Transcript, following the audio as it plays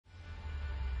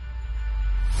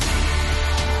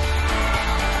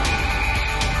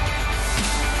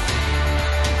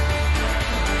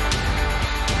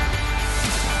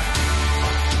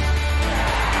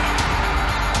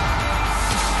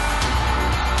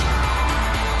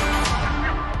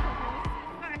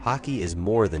hockey is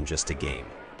more than just a game.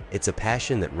 It's a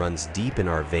passion that runs deep in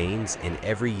our veins, and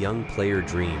every young player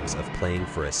dreams of playing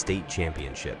for a state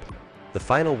championship. The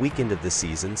final weekend of the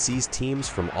season sees teams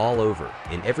from all over,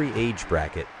 in every age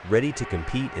bracket, ready to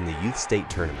compete in the youth state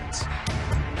tournaments.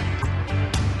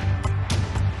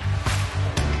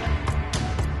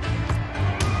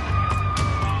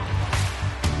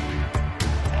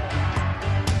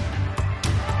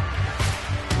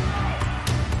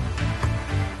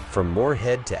 From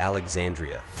Moorhead to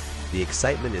Alexandria, the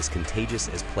excitement is contagious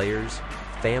as players,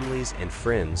 families, and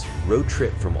friends road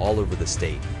trip from all over the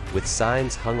state, with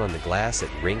signs hung on the glass at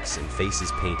rinks and faces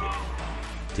painted,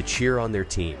 to cheer on their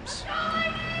teams.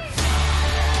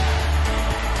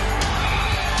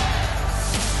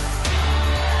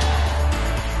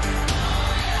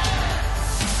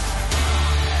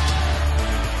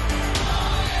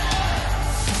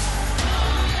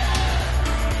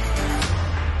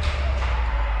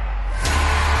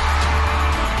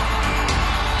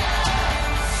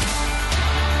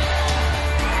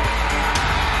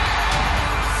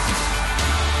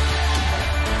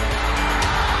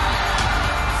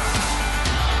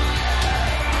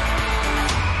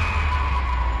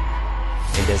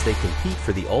 And as they compete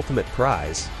for the ultimate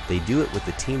prize, they do it with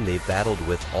the team they've battled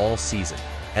with all season,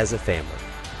 as a family.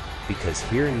 Because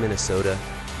here in Minnesota,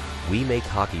 we make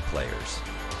hockey players,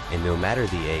 and no matter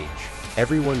the age,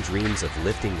 everyone dreams of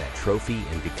lifting that trophy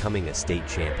and becoming a state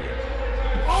champion.